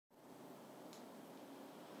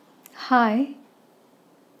Hi,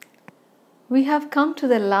 we have come to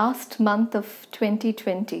the last month of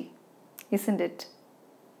 2020, isn't it?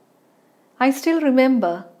 I still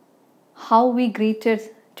remember how we greeted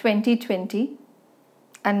 2020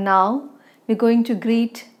 and now we're going to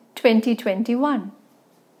greet 2021,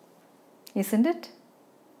 isn't it?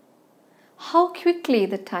 How quickly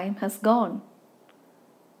the time has gone.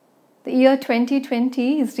 The year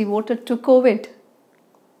 2020 is devoted to COVID,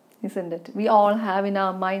 isn't it? We all have in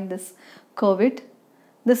our mind this COVID.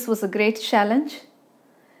 This was a great challenge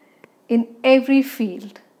in every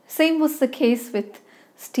field. Same was the case with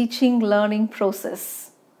teaching learning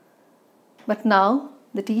process. But now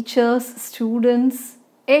the teachers, students,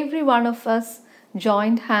 every one of us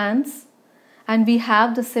joined hands and we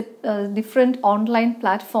have the different online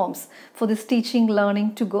platforms for this teaching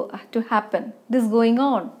learning to happen. This is going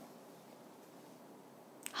on.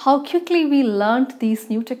 How quickly we learned these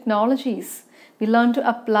new technologies. We learned to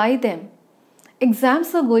apply them.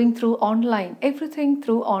 Exams are going through online, everything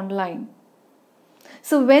through online.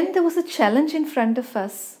 So when there was a challenge in front of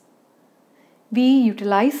us, we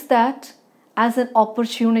utilized that as an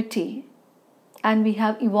opportunity and we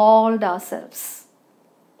have evolved ourselves.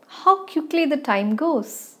 How quickly the time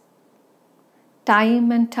goes.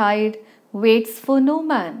 Time and tide waits for no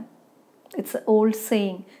man. It's an old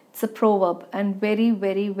saying, it's a proverb and very,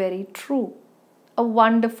 very, very true. A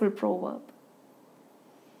wonderful proverb.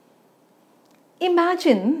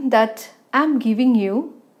 Imagine that I'm giving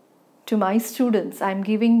you, to my students, I'm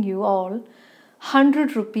giving you all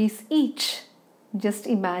 100 rupees each. Just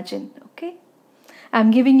imagine, okay?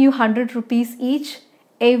 I'm giving you 100 rupees each.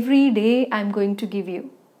 Every day I'm going to give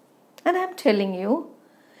you. And I'm telling you,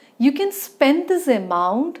 you can spend this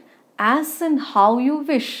amount as and how you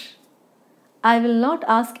wish. I will not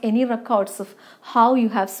ask any records of how you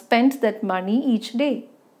have spent that money each day.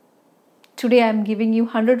 Today I am giving you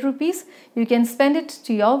 100 rupees. You can spend it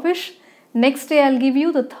to your wish. Next day I'll give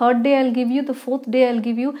you. The third day I'll give you. The fourth day I'll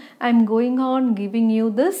give you. I'm going on giving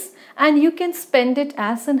you this. And you can spend it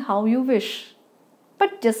as and how you wish.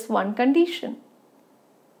 But just one condition.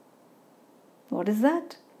 What is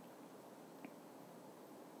that?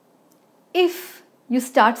 If you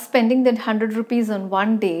start spending that 100 rupees on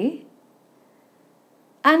one day,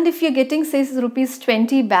 and if you're getting say rupees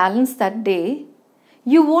 20 balance that day,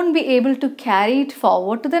 you won't be able to carry it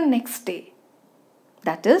forward to the next day.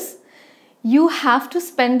 That is, you have to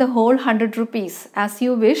spend the whole 100 rupees as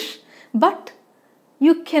you wish, but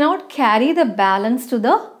you cannot carry the balance to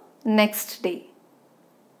the next day.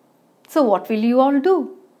 So what will you all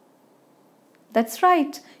do? That's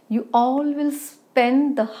right, you all will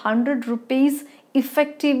spend the 100 rupees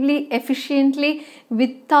effectively, efficiently,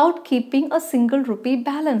 without keeping a single rupee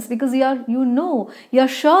balance, because you're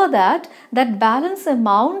sure that that balance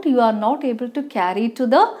amount you are not able to carry to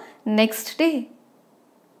the next day.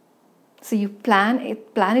 So you plan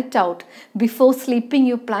it out. Before sleeping,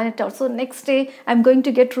 you plan it out. So next day I'm going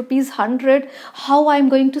to get rupees 100. How I'm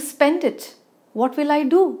going to spend it? What will I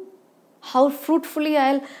do? How fruitfully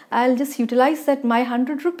I'll just utilize that my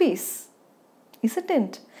 100 rupees. Isn't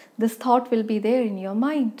it? This thought will be there in your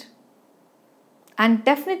mind. And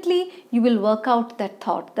definitely you will work out that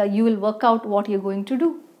thought, that you will work out what you're going to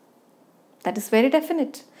do. That is very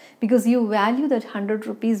definite because you value that 100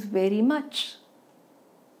 rupees very much.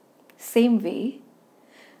 Same way,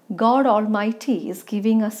 God Almighty is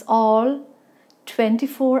giving us all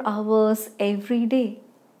 24 hours every day.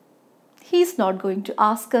 He is not going to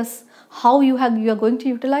ask us how you are going to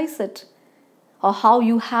utilize it or how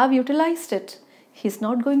you have utilized it. He's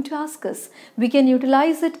not going to ask us. We can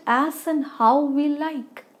utilize it as and how we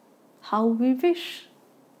like, how we wish.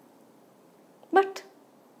 But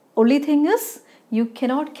only thing is, you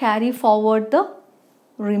cannot carry forward the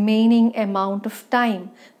remaining amount of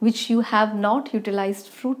time which you have not utilized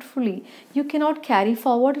fruitfully. You cannot carry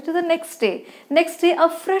forward to the next day. Next day, a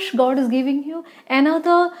fresh God is giving you.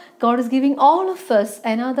 Another God is giving all of us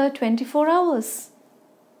another 24 hours.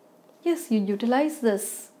 Yes, you utilize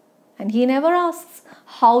this. And He never asks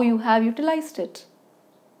how you have utilized it.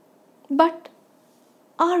 But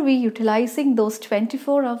are we utilizing those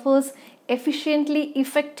 24 hours efficiently,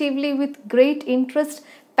 effectively, with great interest,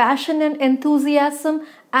 passion and enthusiasm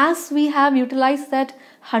as we have utilized that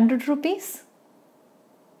 100 rupees?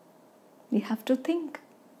 We have to think.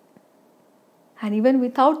 And even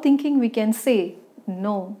without thinking, we can say,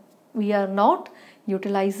 no, we are not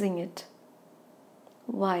utilizing it.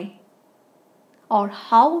 Why? Or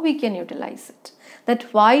how we can utilize it.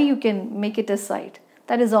 That why you can make it aside.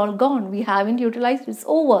 That is all gone. We haven't utilized it. It's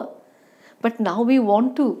over. But now we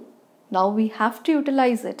want to. Now we have to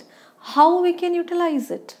utilize it. How we can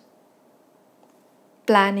utilize it?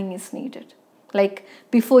 planning is needed. Like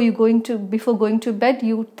before going to bed,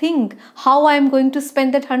 you think how I am going to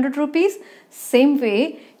spend that 100 rupees. Same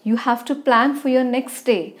way, you have to plan for your next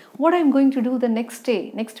day. What I'm going to do the next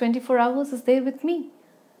day, next 24 hours is there with me.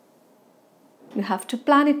 You have to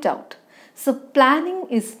plan it out. So planning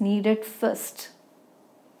is needed first.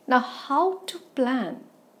 Now, how to plan?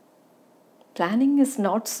 Planning is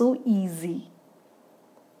not so easy.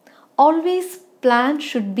 Always plan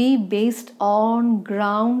should be based on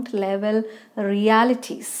ground level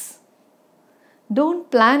realities. Don't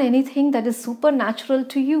plan anything that is supernatural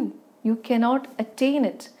to you. You cannot attain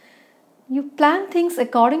it. You plan things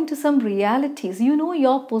according to some realities. You know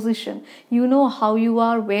your position. You know how you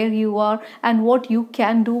are, where you are, and what you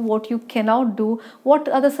can do, what you cannot do, what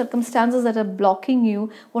are the circumstances that are blocking you,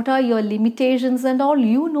 what are your limitations and all.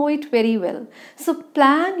 You know it very well. So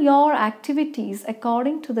plan your activities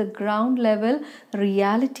according to the ground level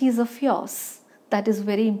realities of yours. That is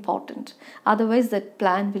very important. Otherwise, that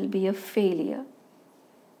plan will be a failure.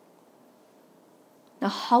 Now,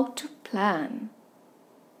 how to plan?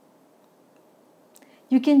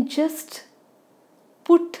 You can just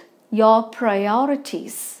put your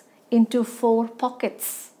priorities into 4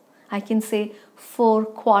 pockets. I can say 4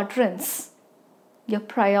 quadrants. Your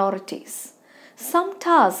priorities. Some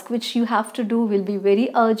task which you have to do will be very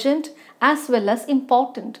urgent as well as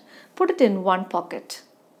important. Put it in one pocket.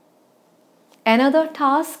 Another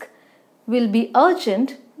task will be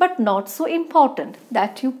urgent but not so important.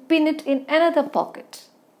 That you pin it in another pocket.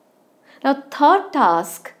 Now, third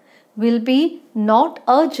task will be not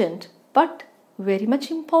urgent but very much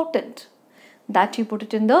important. That you put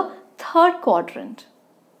it in the third quadrant.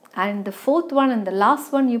 And the fourth one and the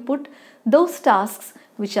last one, you put those tasks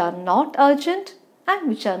which are not urgent and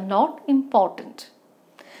which are not important.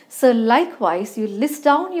 So likewise, you list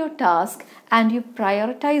down your task and you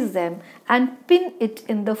prioritize them and pin it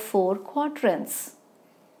in the 4 quadrants.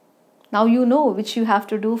 Now you know which you have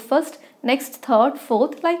to do first, next, third,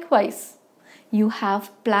 fourth, likewise. You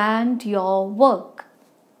have planned your work.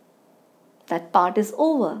 That part is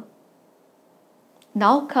over.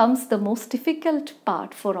 Now comes the most difficult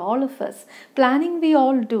part for all of us. Planning we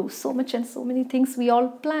all do. So much and so many things we all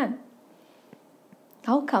plan.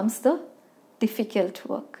 Now comes the difficult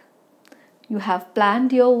work. You have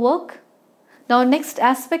planned your work. Now next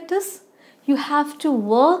aspect is you have to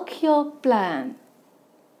work your plan.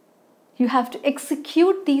 You have to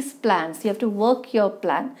execute these plans. You have to work your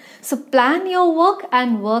plan. So plan your work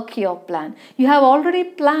and work your plan. You have already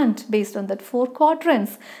planned based on that 4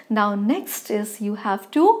 quadrants. Now next is you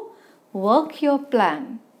have to work your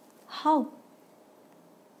plan. How?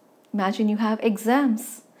 Imagine you have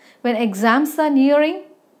exams. When exams are nearing,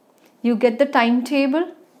 you get the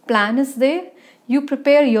timetable. Plan is there. You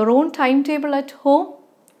prepare your own timetable at home.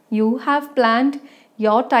 You have planned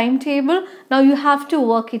your timetable. Now you have to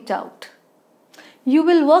work it out. You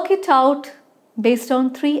will work it out based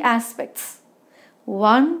on 3 aspects.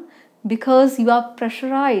 1, because you are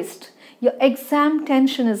pressurized. Your exam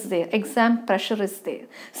tension is there. Exam pressure is there.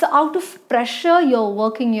 So out of pressure, you're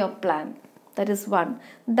working your plan. That is 1.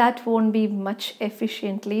 That won't be much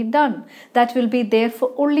efficiently done. That will be there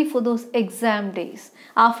for only for those exam days.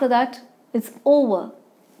 After that, it's over.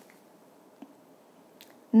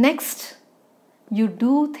 Next, you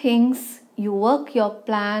do things, you work your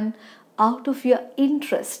plan out of your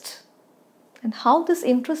interest. And how this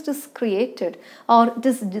interest is created, or it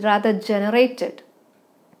is rather generated.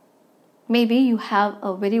 Maybe you have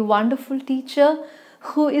a very wonderful teacher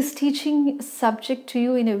who is teaching a subject to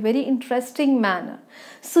you in a very interesting manner.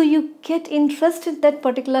 So you get interested in that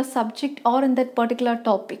particular subject or in that particular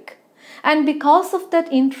topic. And because of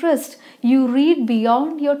that interest, you read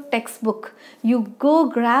beyond your textbook. You go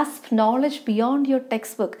grasp knowledge beyond your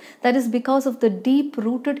textbook. That is because of the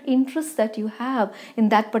deep-rooted interest that you have in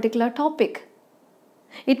that particular topic.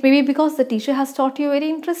 It may be because the teacher has taught you very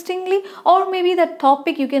interestingly, or maybe that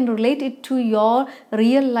topic you can relate it to your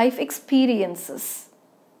real life experiences.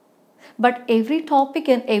 But every topic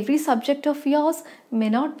and every subject of yours may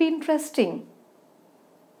not be interesting.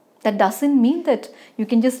 That doesn't mean that you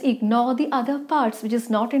can just ignore the other parts which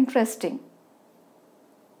is not interesting.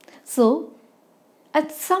 So,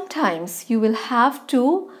 at sometimes you will have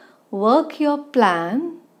to work your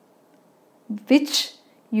plan which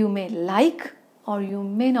you may like or you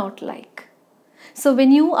may not like. So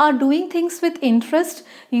when you are doing things with interest,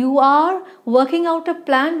 you are working out a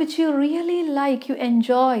plan which you really like, you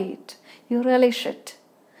enjoy it, you relish it.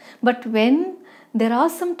 But when there are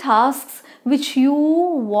some tasks which you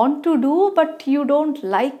want to do but you don't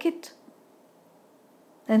like it,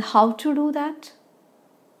 then how to do that?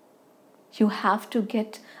 You have to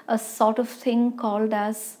get a sort of thing called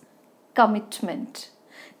as commitment.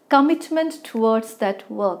 Commitment towards that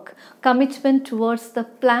work, commitment towards the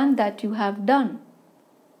plan that you have done.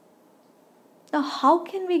 Now, how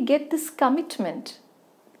can we get this commitment?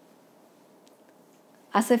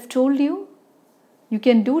 As I've told you, you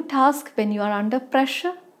can do tasks when you are under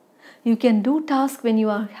pressure. You can do tasks when you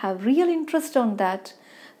have real interest on that.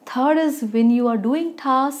 Third is when you are doing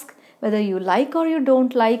tasks, whether you like or you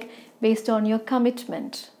don't like, based on your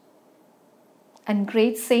commitment. And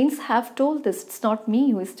great saints have told this. It's not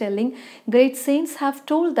me who is telling. Great saints have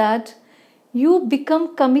told that you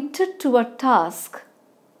become committed to a task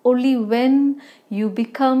only when you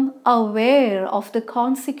become aware of the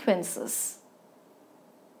consequences.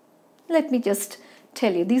 Let me just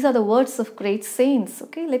tell you. These are the words of great saints.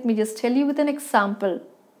 Okay, let me just tell you with an example.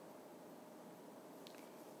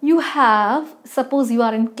 Suppose you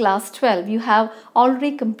are in class 12, you have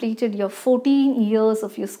already completed your 14 years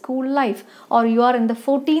of your school life, or you are in the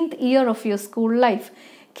 14th year of your school life.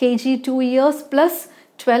 KG 2 years plus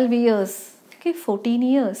 12 years. Okay, 14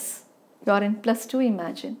 years. You are in plus 2,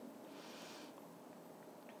 imagine.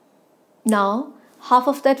 Now, half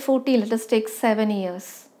of that 14, let us take 7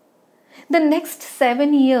 years. The next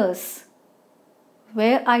 7 years,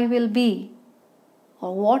 where I will be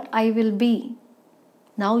or what I will be.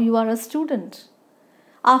 Now you are a student.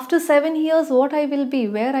 After 7 years, what I will be,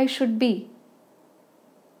 where I should be.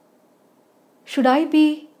 Should I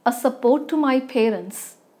be a support to my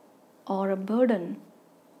parents or a burden?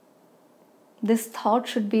 This thought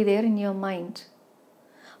should be there in your mind.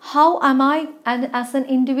 How am I, and as an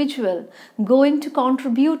individual, going to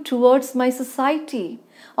contribute towards my society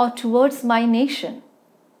or towards my nation?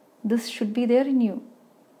 This should be there in you.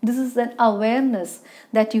 This is an awareness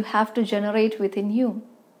that you have to generate within you.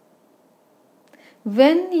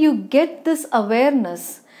 When you get this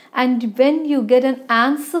awareness and when you get an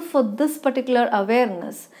answer for this particular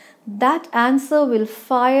awareness, that answer will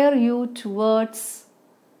fire you towards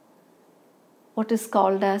what is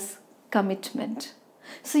called as commitment.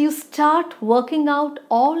 So you start working out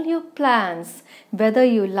all your plans, whether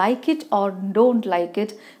you like it or don't like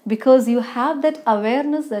it, because you have that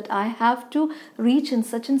awareness that I have to reach in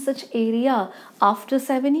such and such area after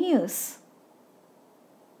 7 years.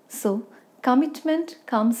 So commitment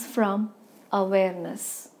comes from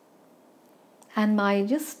awareness. And my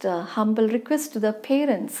just humble request to the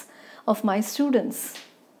parents of my students,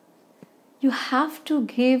 you have to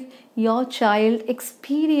give your child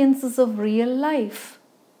experiences of real life,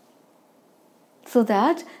 so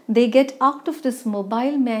that they get out of this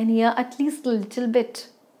mobile mania at least a little bit.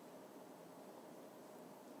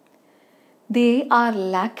 They are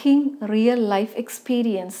lacking real life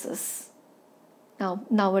experiences.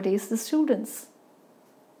 Nowadays, the students.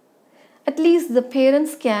 At least the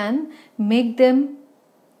parents can make them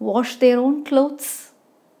wash their own clothes,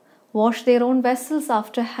 wash their own vessels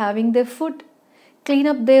after having their food, clean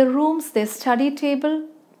up their rooms, their study table,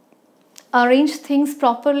 arrange things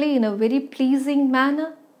properly in a very pleasing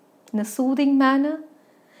manner, in a soothing manner.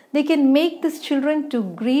 They can make these children to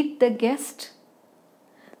greet the guest.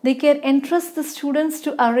 They can entrust the students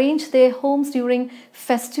to arrange their homes during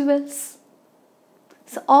festivals.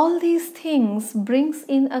 So all these things brings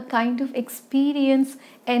in a kind of experience,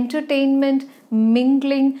 entertainment,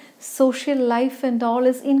 mingling, social life and all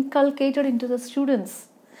is inculcated into the students.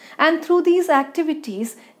 And through these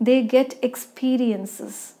activities, they get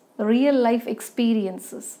experiences, real life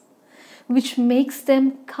experiences, which makes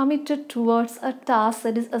them committed towards a task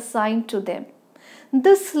that is assigned to them.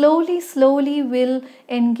 This slowly will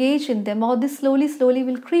engage in them, or this slowly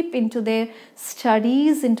will creep into their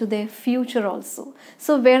studies, into their future also.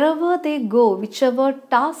 So wherever they go, whichever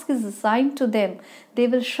task is assigned to them, they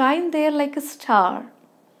will shine there like a star,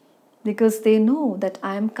 because they know that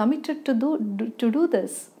I am committed to do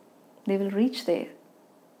this. They will reach there.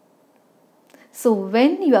 So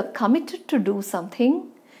when you are committed to do something,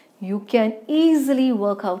 you can easily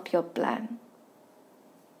work out your plan.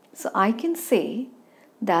 So I can say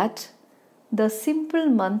that the simple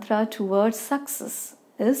mantra towards success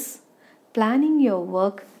is planning your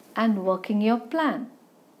work and working your plan.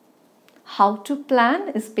 How to plan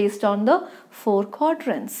is based on the 4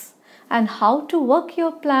 quadrants, and how to work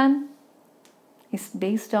your plan is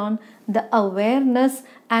based on the awareness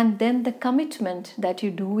and then the commitment that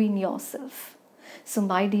you do in yourself. So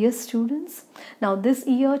my dear students, now this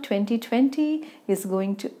year 2020 is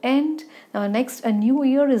going to end. Now next a new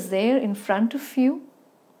year is there in front of you.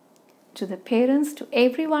 To the parents, to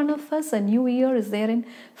every one of us, a new year is there in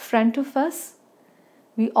front of us.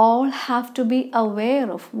 We all have to be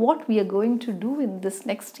aware of what we are going to do in this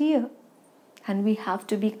next year, and we have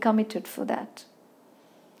to be committed for that.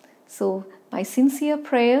 So my sincere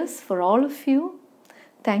prayers for all of you.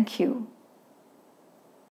 Thank you.